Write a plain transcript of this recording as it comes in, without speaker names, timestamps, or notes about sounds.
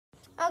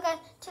Okay,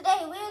 today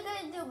we're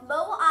going to do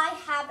Moai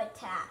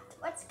Habitat.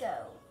 Let's go.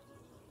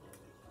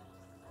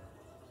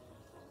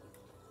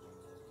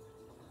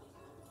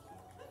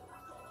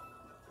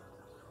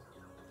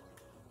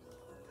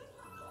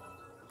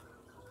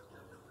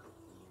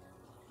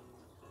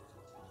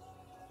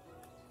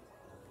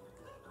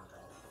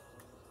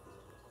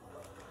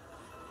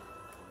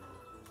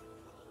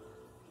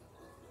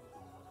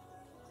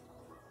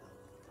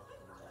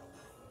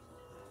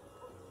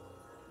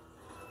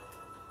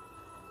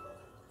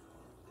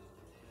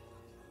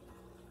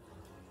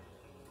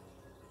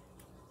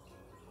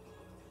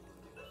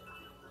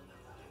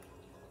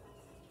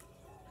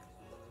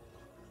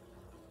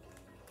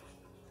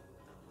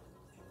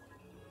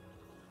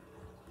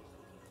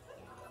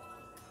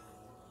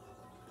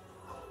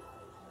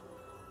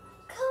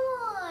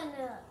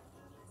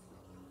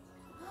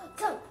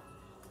 Go.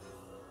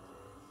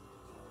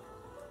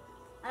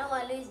 I don't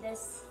want to lose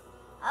this.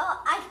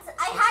 Oh, I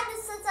had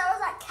this since I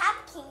was at Cap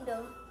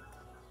Kingdom.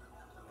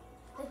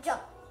 Good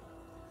jump.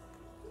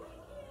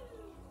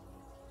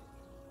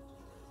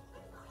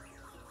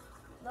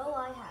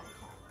 Moai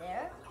Habitat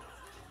there.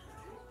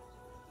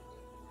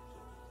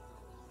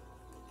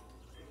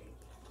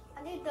 I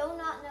do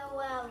not know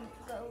where I'm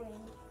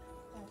going.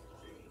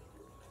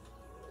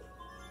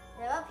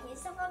 There's a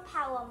piece of a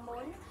power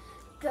moon.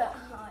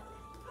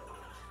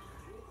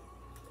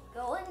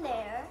 Go in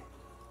there.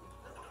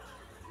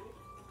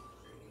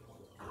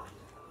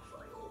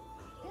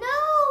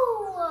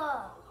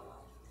 No!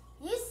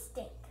 You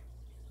stink.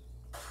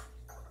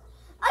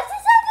 I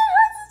decided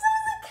this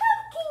was a Cap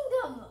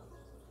Kingdom.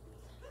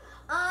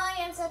 I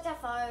am such a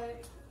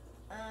fart.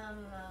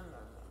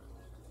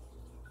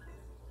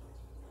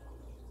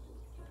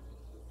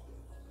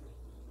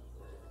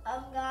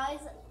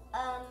 Guys,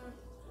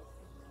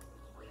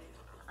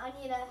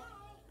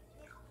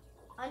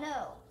 I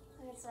know.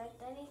 It's like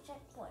any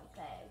checkpoint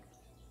flag.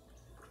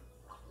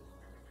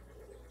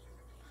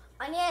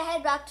 I need to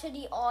head back to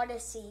the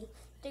Odyssey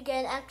to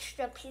get an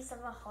extra piece of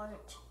a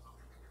heart.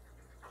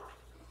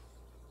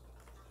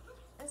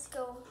 Let's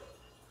go.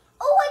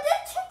 Oh, I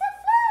did check the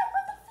flag!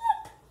 What the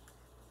flip?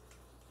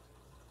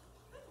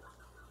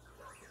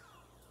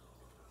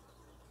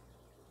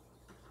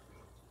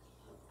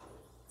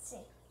 Let's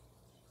see.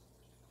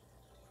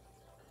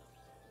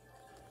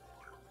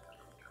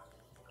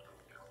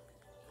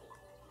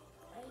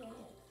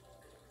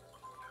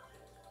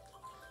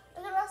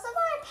 There's also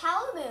a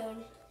power moon,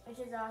 which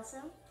is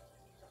awesome.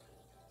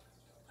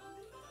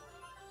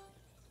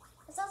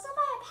 It's also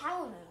by a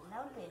power moon.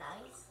 That would be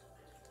nice.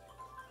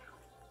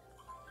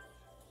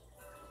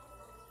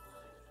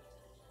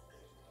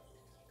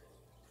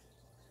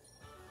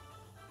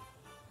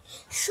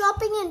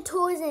 Shopping and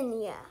toys in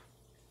here.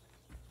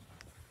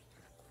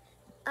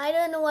 I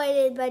don't know what it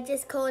is, but I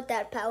just call it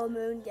that power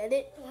moon. Get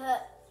it?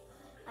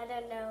 I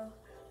don't know.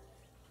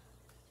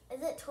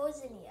 Is it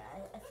toys in here?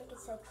 I think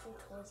it's actually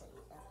toys in here.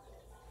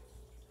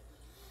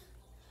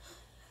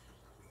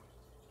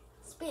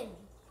 Spin.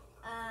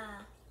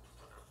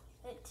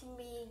 Let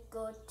me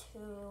go to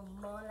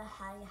Moai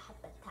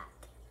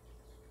Habitat.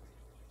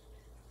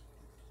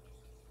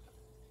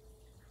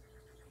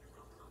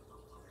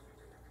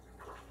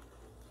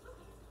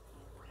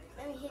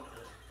 Let me hit.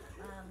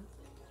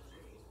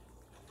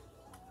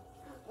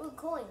 Ooh,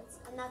 coins.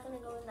 I'm not gonna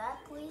go in that,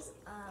 please.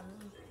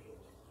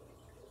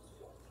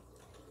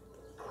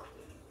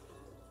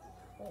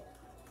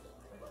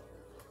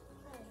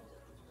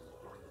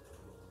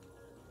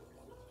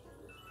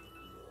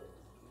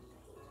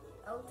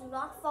 Oh, do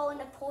not fall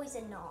into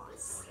poison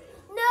nos.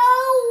 No!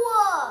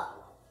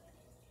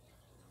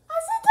 I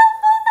said don't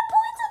fall into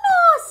poison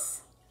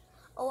nos!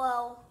 Oh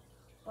well,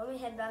 let me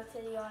head back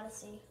to the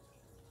Odyssey.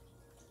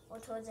 Or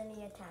towards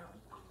any town.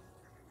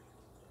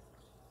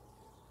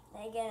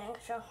 I get an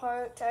extra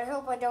heart. I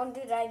hope I don't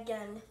do that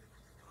again.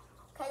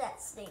 Cause that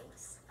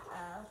stinks.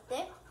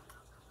 There.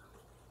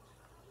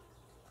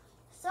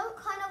 Some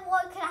kind of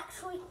water could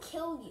actually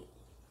kill you.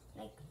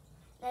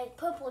 Like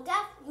purple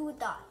death, you would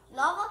die.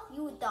 Lava,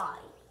 you would die.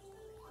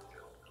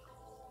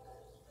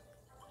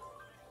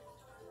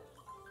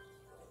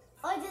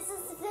 Oh, this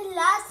is the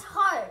last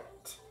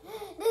heart.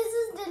 This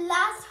is the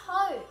last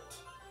heart.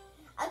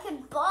 I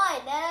could buy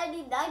that. I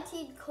need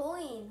 19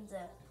 coins.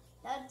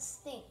 That'd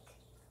stink.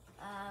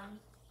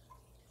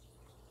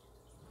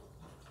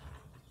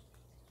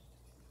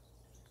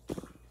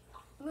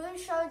 Moon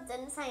shards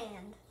and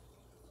sand.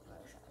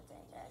 Moon shards in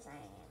the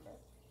sand.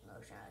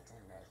 Moon shards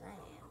in the sand.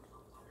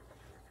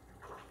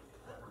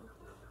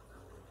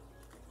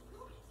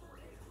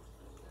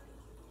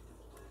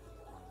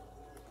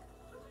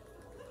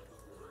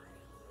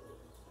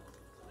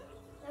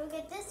 Then we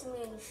get this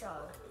moon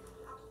shard.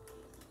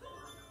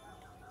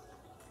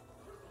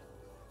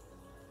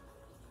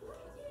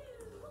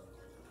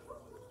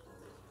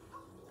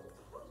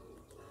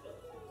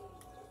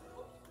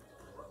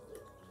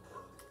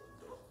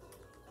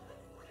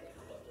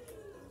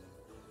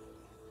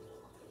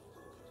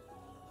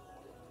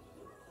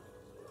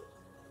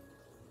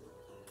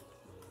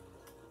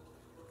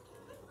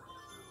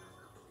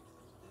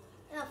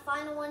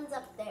 final one's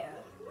up there.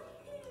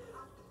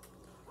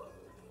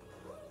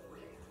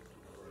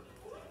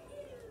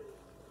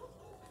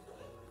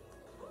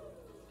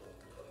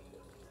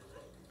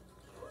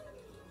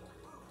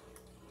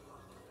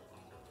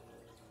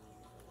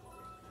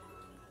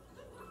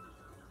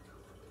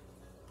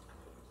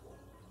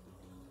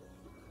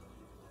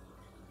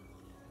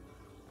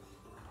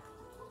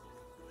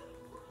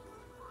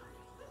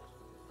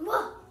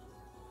 Whoa!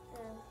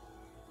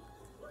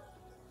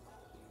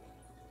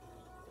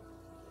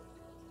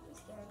 I'm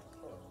scared.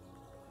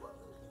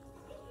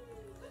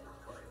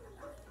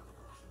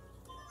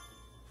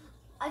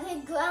 I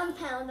can ground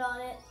pound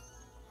on it.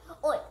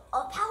 Oh,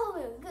 a power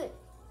moon, good.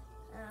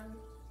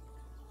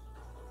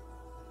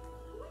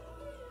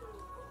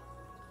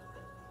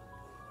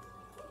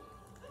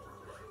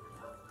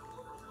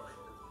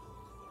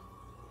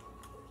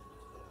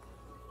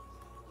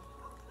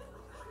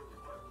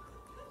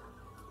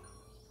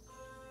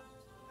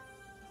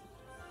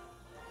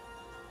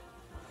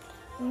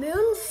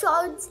 Moon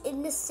shards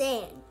in the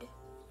sand.